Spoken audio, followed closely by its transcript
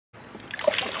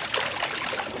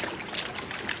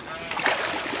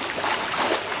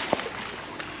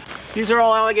These are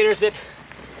all alligators that,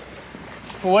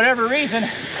 for whatever reason,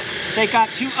 they got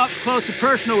too up close and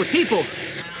personal with people,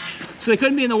 so they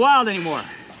couldn't be in the wild anymore.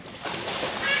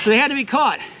 So they had to be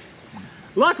caught.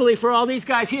 Luckily for all these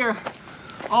guys here,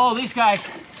 all these guys,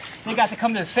 they got to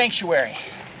come to the sanctuary.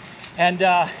 And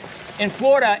in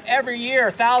Florida, every year,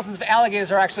 thousands of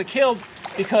alligators are actually killed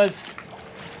because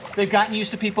they've gotten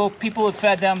used to people. People have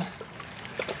fed them.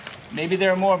 Maybe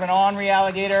they're more of an ornery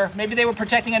alligator. Maybe they were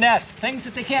protecting a nest. Things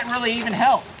that they can't really even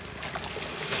help.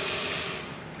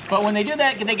 But when they do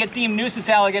that, they get deemed nuisance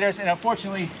alligators, and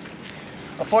unfortunately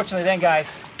then, guys,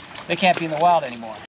 they can't be in the wild anymore.